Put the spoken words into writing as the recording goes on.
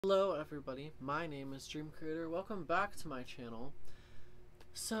Hello everybody, my name is Dream Creator. Welcome back to my channel.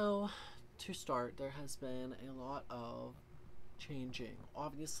 So, to start, there has been a lot of changing.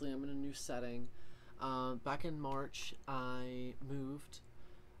 Obviously, I'm in a new setting. Back in March, I moved,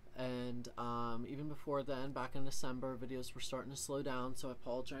 and even before then, back in December, videos were starting to slow down, so I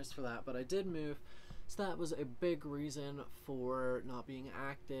apologize for that, but I did move, so that was a big reason for not being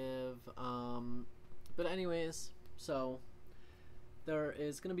active. But anyways, so there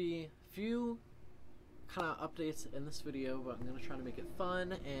is going to be a few kind of updates in this video, but I'm going to try to make it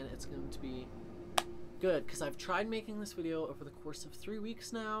fun, and it's going to be good, because I've tried making this video over the course of 3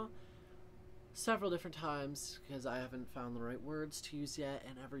 weeks now, several different times, because I haven't found the right words to use yet,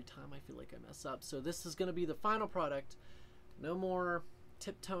 and every time I feel like I mess up. So this is going to be the final product. No more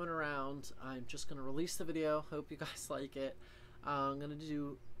tiptoeing around. I'm just going to release the video. Hope you guys like it. I'm going to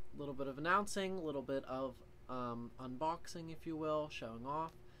do a little bit of announcing, a little bit of unboxing, if you will, showing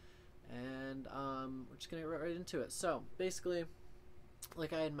off, and we're just gonna get right into it. So basically,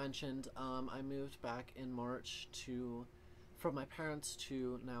 like I had mentioned, I moved back in March from my parents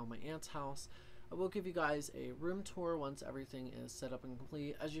to now my aunt's house. I will give you guys a room tour once everything is set up and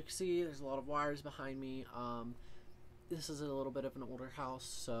complete. As you can see, there's a lot of wires behind me. This is a little bit of an older house,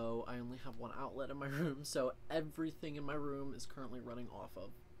 so I only have one outlet in my room, so everything in my room is currently running off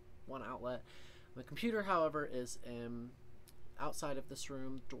of one outlet. My computer, however, is outside of this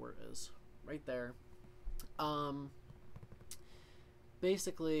room. Door is right there.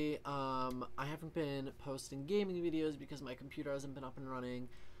 Basically, I haven't been posting gaming videos because my computer hasn't been up and running.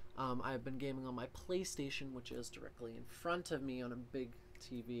 I've been gaming on my PlayStation, which is directly in front of me on a big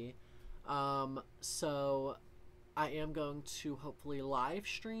TV. So I am going to hopefully live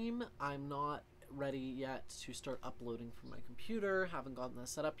stream. I'm not ready yet to start uploading from my computer. Haven't gotten that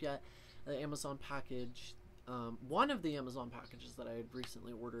set up yet. The Amazon package, one of the Amazon packages that I had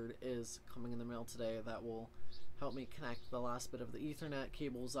recently ordered is coming in the mail today. That will help me connect the last bit of the Ethernet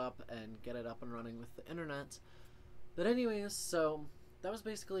cables up and get it up and running with the internet. But anyways, so that was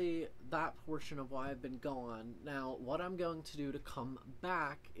basically that portion of why I've been gone. Now, what I'm going to do to come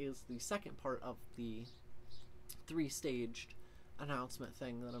back is the second part of the 3-staged announcement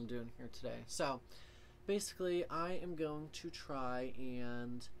thing that I'm doing here today. So basically, I am going to try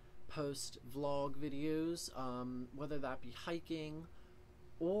and post vlog videos, whether that be hiking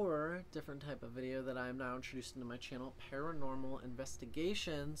or different type of video that I am now introducing to my channel. Paranormal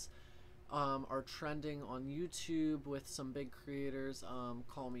investigations are trending on YouTube with some big creators.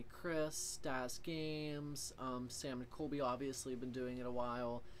 Call Me Chris, Daz Games, Sam and Colby obviously have been doing it a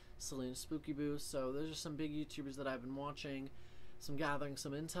while, Selena Spooky Boo. So those are some big YouTubers that I've been watching, gathering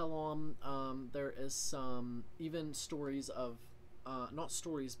some intel on. There is some even stories of not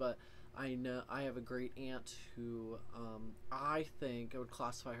stories, but I know I have a great aunt who I think I would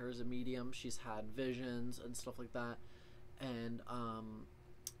classify her as a medium. She's had visions and stuff like that, and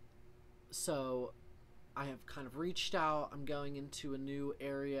so I have kind of reached out. I'm going into a new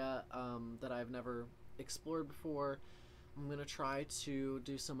area that I've never explored before. I'm gonna try to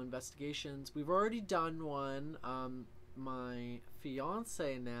do some investigations. We've already done one. My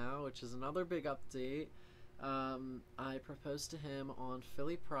fiance now, which is another big update. I proposed to him on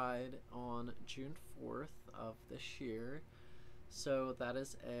Philly Pride on June 4th of this year, so that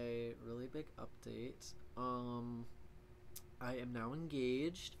is a really big update. I am now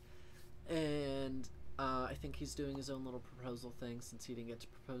engaged, and I think he's doing his own little proposal thing since he didn't get to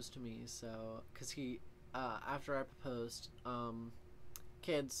propose to me. So, because after I proposed,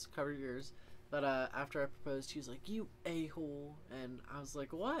 kids, cover your ears. But after I proposed, he was like, "You a-hole," and I was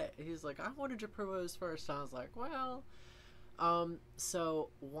like, "What?" He's like, "I wanted to propose first." And I was like, "Well,"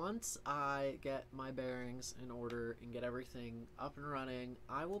 so once I get my bearings in order and get everything up and running,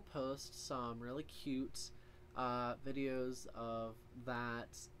 I will post some really cute videos of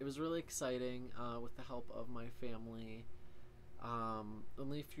that. It was really exciting with the help of my family.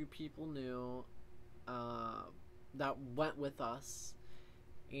 Only a few people knew that went with us,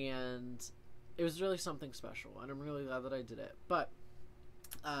 and it was really something special, and I'm really glad that I did it. But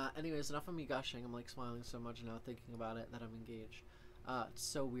anyways, enough of me gushing. I'm like smiling so much now thinking about it that I'm engaged. It's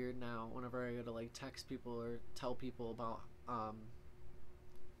so weird now whenever I go to like text people or tell people about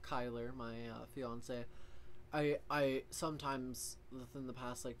Kyler, my fiance. I sometimes within the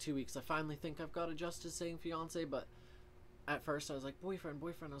past like 2 weeks I finally think I've got adjusted saying fiance, but at first I was like boyfriend.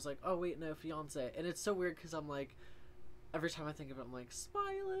 I was like, oh wait, no, fiance. And it's so weird because I'm like, every time I think of it, I'm like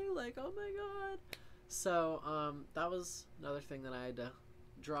smiling, like, oh my god. So that was another thing that I had to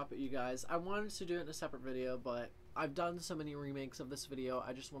drop at you guys. I wanted to do it in a separate video, but I've done so many remakes of this video.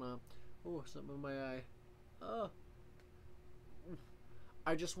 I just want to, oh, something in my eye. Oh,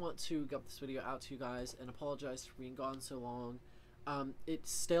 I just want to get this video out to you guys and apologize for being gone so long. It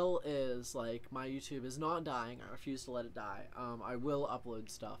still is, like, my YouTube is not dying. I refuse to let it die. I will upload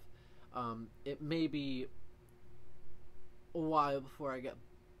stuff. It may be a while before I get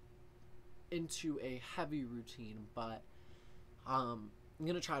into a heavy routine, but I'm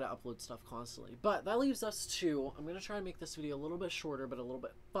going to try to upload stuff constantly. But that leaves us to, I'm going to try to make this video a little bit shorter but a little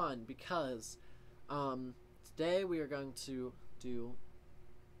bit fun, because today we are going to do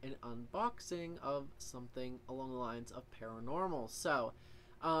an unboxing of something along the lines of paranormal. So,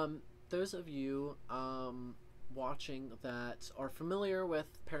 those of you watching that are familiar with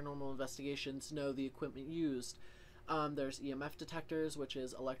paranormal investigations know the equipment used. There's EMF detectors, which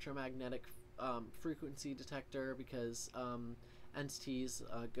is electromagnetic frequency detector, because entities,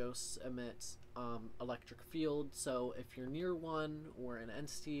 ghosts emit electric field. So if you're near one or an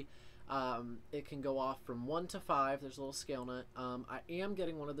entity, it can go off from 1 to 5. There's a little scale on it. I am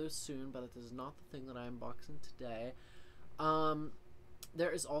getting one of those soon, but that is not the thing that I'm unboxing today.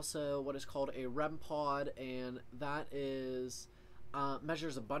 There is also what is called a REM pod, and that is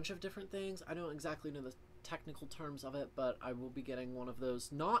measures a bunch of different things. I don't exactly know the technical terms of it, but I will be getting one of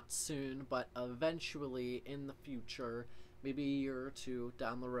those, not soon, but eventually in the future, maybe a year or two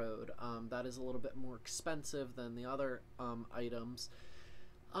down the road. That is a little bit more expensive than the other items.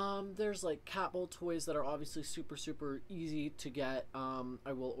 There's like cat bowl toys that are obviously super easy to get.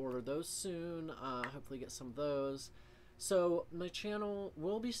 I will order those soon, hopefully get some of those. So my channel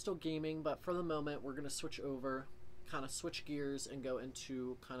will be still gaming, but for the moment we're going to switch over, kind of switch gears and go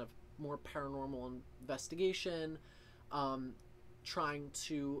into kind of more paranormal investigation, trying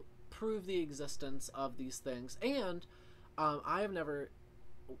to prove the existence of these things. And I have never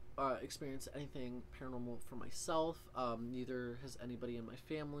experienced anything paranormal for myself. Neither has anybody in my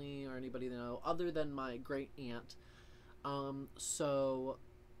family or anybody I know other than my great aunt. So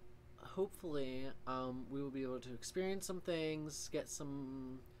hopefully we will be able to experience some things, get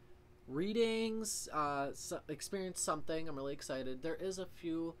some readings, experience something. I'm really excited. There is a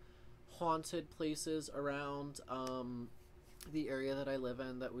few haunted places around the area that I live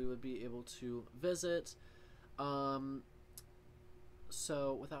in that we would be able to visit.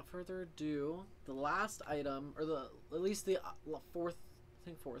 So without further ado, the last item, or at least the fourth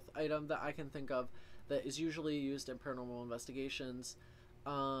item that I can think of that is usually used in paranormal investigations,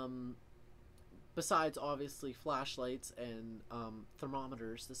 besides obviously flashlights and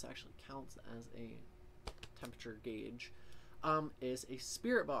thermometers, this actually counts as a temperature gauge, is a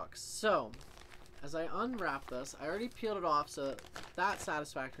spirit box. So as I unwrap this, I already peeled it off, so that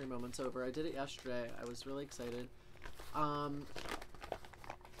satisfactory moment's over. I did it yesterday. I was really excited.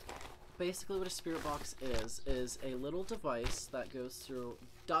 Basically what a spirit box is a little device that goes through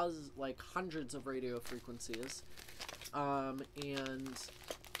hundreds of radio frequencies, and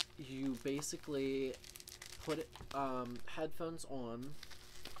you basically put headphones on,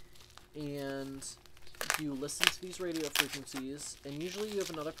 and you listen to these radio frequencies, and usually you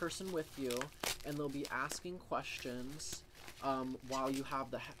have another person with you, and they'll be asking questions while you have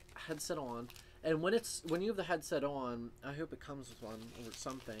the headset on. And when you have the headset on, I hope it comes with one or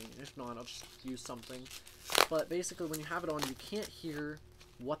something. If not, I'll just use something. But basically, when you have it on, you can't hear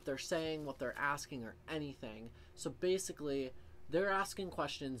what they're saying, what they're asking, or anything. So basically, they're asking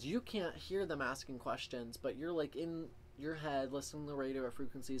questions. You can't hear them asking questions, but you're like in your head listening to the radio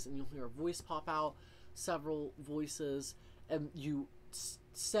frequencies, and you'll hear a voice pop out, several voices, and you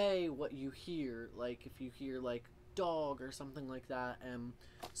say what you hear. Like if you hear like dog or something like that. And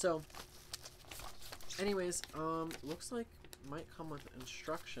so anyways, looks like it might come with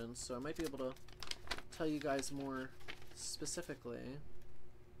instructions, so I might be able to tell you guys more specifically.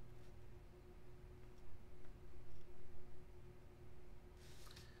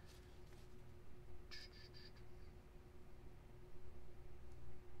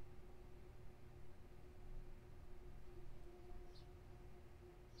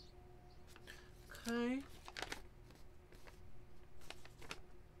 Okay.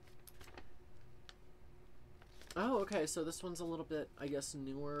 Oh, okay, so this one's a little bit, I guess,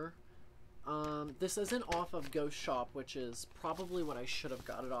 newer. This isn't off of Ghost Shop, which is probably what I should have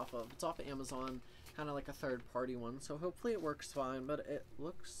got it off of. It's off of Amazon, kind of like a third-party one, so hopefully it works fine, but it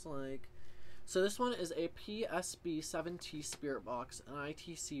looks like... So this one is a PSB-7T Spirit Box, an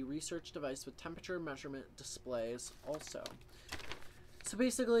ITC research device with temperature measurement displays also. So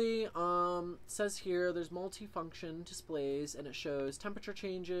basically, says here there's multifunction displays, and it shows temperature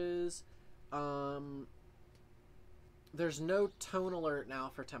changes. There's no tone alert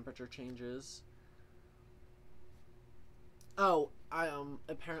now for temperature changes. Oh,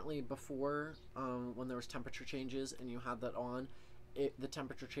 apparently before, when there was temperature changes and you had that on, the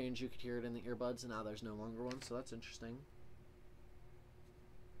temperature change, you could hear it in the earbuds, and now there's no longer one, so that's interesting.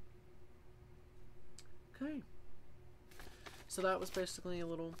 Okay. So that was basically a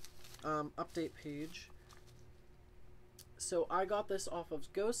little update page. So I got this off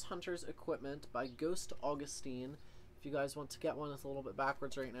of Ghost Hunters Equipment by Ghost Augustine. If you guys want to get one, it's a little bit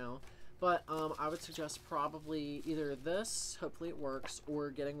backwards right now. But I would suggest probably either this, hopefully it works, or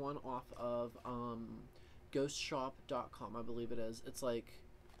getting one off of ghostshop.com, I believe it is. It's like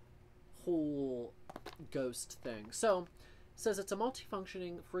whole ghost thing. So it says it's a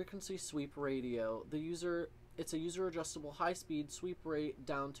multifunctioning frequency sweep radio. It's a user adjustable high speed sweep rate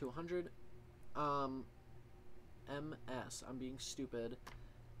down to 100 ms. I'm being stupid.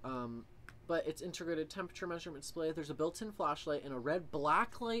 But it's integrated temperature measurement display. There's a built-in flashlight and a red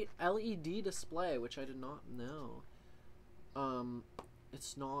blacklight LED display, which I did not know.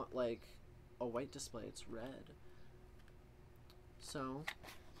 It's not like a white display, it's red. So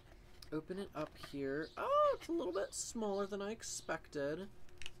open it up here. Oh, it's a little bit smaller than I expected.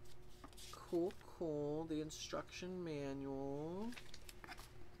 Cool, cool. The instruction manual.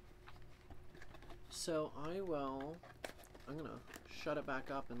 So I'm gonna shut it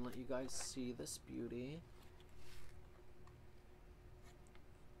back up and let you guys see this beauty.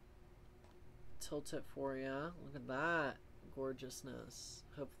 Tilt it for you. Look at that gorgeousness.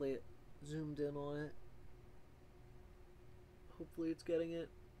 Hopefully it zoomed in on it. Hopefully it's getting it.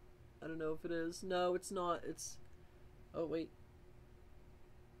 I don't know if it is. No, it's not. It's... Oh, wait.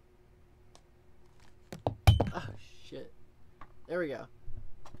 Oh, shit. There we go.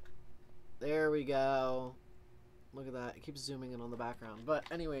 There we go. Look at that. It keeps zooming in on the background. But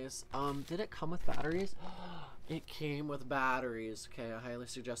anyways, did it come with batteries? It came with batteries. Okay, I highly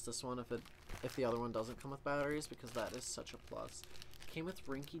suggest this one if the other one doesn't come with batteries, because that is such a plus. It came with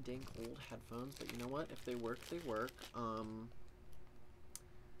rinky-dink old headphones, but you know what? If they work, they work.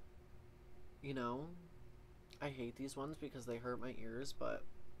 You know, I hate these ones because they hurt my ears, but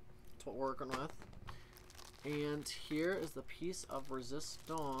it's what we're working with. And here is the piece of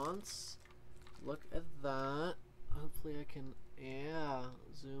resistance. Look at that. Hopefully I can, yeah,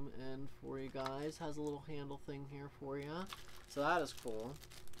 zoom in for you guys. Has a little handle thing here for you. So that is cool.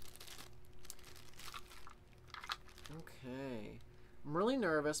 Okay. I'm really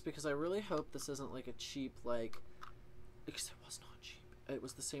nervous because I really hope this isn't like a cheap, like, because it was not cheap. It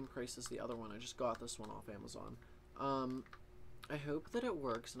was the same price as the other one. I just got this one off Amazon. I hope that it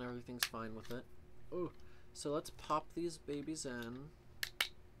works and everything's fine with it. Oh, so let's pop these babies in.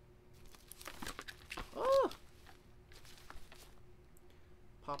 Oh!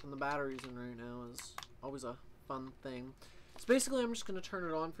 Popping the batteries in right now is always a fun thing. So basically I'm just going to turn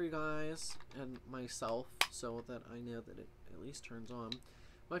it on for you guys and myself so that I know that it at least turns on.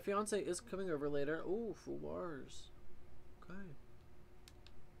 My fiance is coming over later. Oh, full bars. Okay.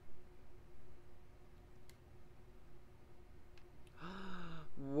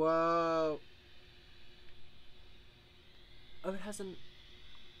 Whoa. Oh, it hasn't...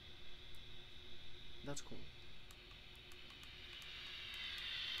 That's cool.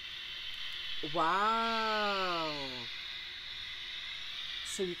 Wow.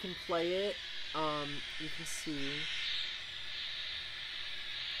 So you can play it. You can see.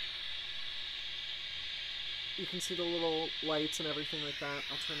 You can see the little lights and everything like that.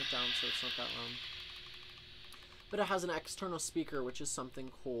 I'll turn it down so it's not that loud. But it has an external speaker, which is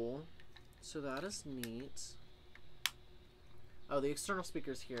something cool. So that is neat. Oh, the external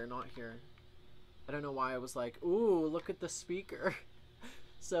speaker's here, not here. I don't know why I was like, ooh, look at the speaker.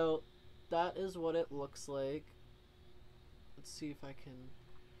 So that is what it looks like. Let's see if I can...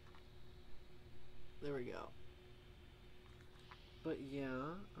 There we go. But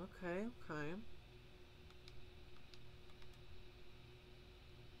yeah, okay, okay.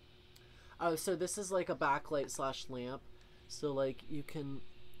 Oh, so this is like a backlight slash lamp. So like you can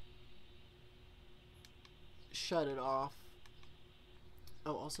shut it off.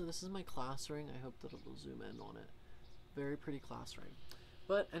 Oh, also this is my class ring. I hope that it'll zoom in on it. Very pretty class ring.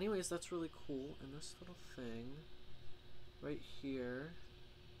 But anyways, that's really cool. And this little thing right here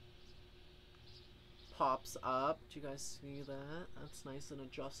pops up. Do you guys see that? That's nice and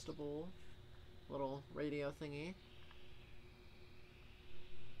adjustable. Little radio thingy.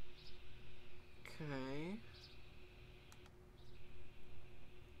 Okay.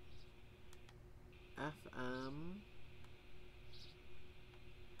 FM.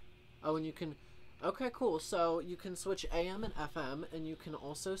 Oh, and you can... Okay, cool. So you can switch AM and FM, and you can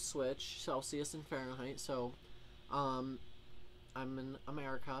also switch Celsius and Fahrenheit. So, I'm in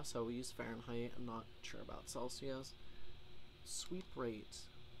America, so we use Fahrenheit. I'm not sure about Celsius. Sweep rate.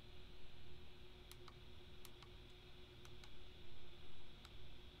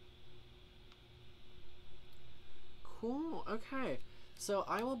 Cool. Okay. So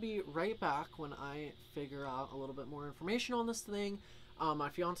I will be right back when I figure out a little bit more information on this thing. My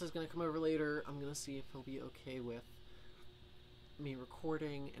fiance is going to come over later. I'm going to see if he'll be okay with me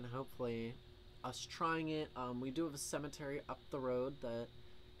recording and hopefully us trying it. We do have a cemetery up the road that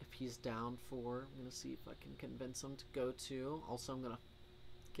if he's down for, I'm going to see if I can convince him to go to. Also, I'm going to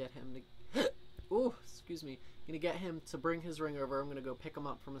get him to... oh, excuse me. I'm going to get him to bring his ring over. I'm going to go pick him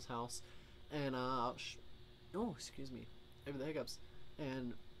up from his house. And, oh, excuse me. Over the hiccups.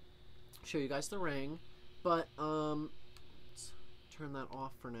 And show you guys the ring. But, let's turn that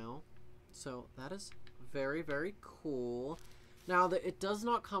off for now. So, that is very, very cool. Now, it does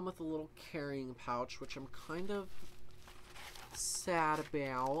not come with a little carrying pouch, which I'm kind of sad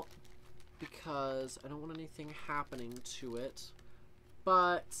about because I don't want anything happening to it.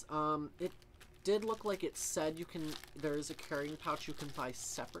 But, it did look like it said there is a carrying pouch you can buy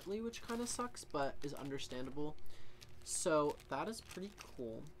separately, which kind of sucks, but is understandable. So, that is pretty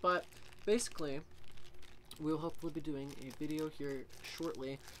cool. But, basically, we'll hopefully be doing a video here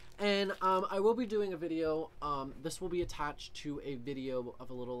shortly. And I will be doing a video. This will be attached to a video of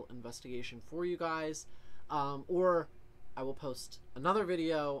a little investigation for you guys. Or I will post another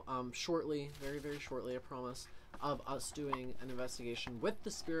video shortly, very, very shortly, I promise, of us doing an investigation with the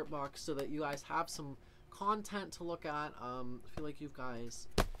spirit box so that you guys have some content to look at. I feel like you guys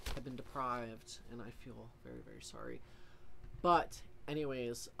have been deprived, and I feel very, very sorry. But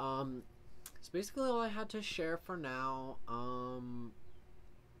anyways, it's basically all I had to share for now.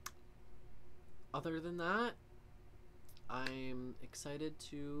 Other than that, I'm excited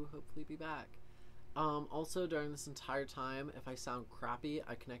to hopefully be back. Also, during this entire time, if I sound crappy,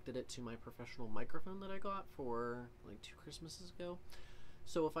 I connected it to my professional microphone that I got for like 2 Christmases ago.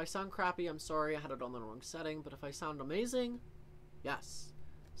 So if I sound crappy, I'm sorry, I had it on the wrong setting, but if I sound amazing, yes.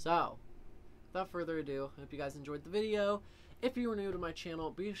 So, without further ado, I hope you guys enjoyed the video. If you are new to my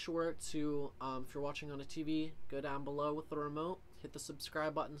channel, be sure to, if you're watching on a TV, go down below with the remote, hit the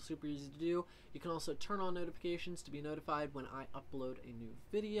subscribe button, super easy to do. You can also turn on notifications to be notified when I upload a new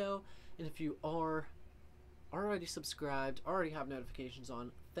video. And if you are already subscribed, already have notifications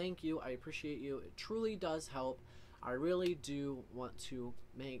on, thank you, I appreciate you. It truly does help. I really do want to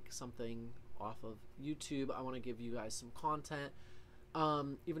make something off of YouTube. I want to give you guys some content.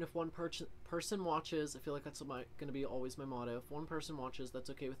 Even if one person watches, I feel like that's going to be always my motto. If one person watches, that's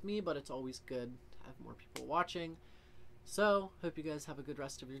okay with me, but it's always good to have more people watching. So, hope you guys have a good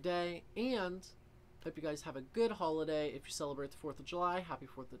rest of your day, and hope you guys have a good holiday. If you celebrate the 4th of July, happy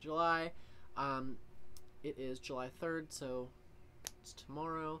 4th of July. It is July 3rd, so it's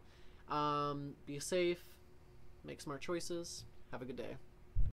tomorrow. Be safe, make smart choices, have a good day.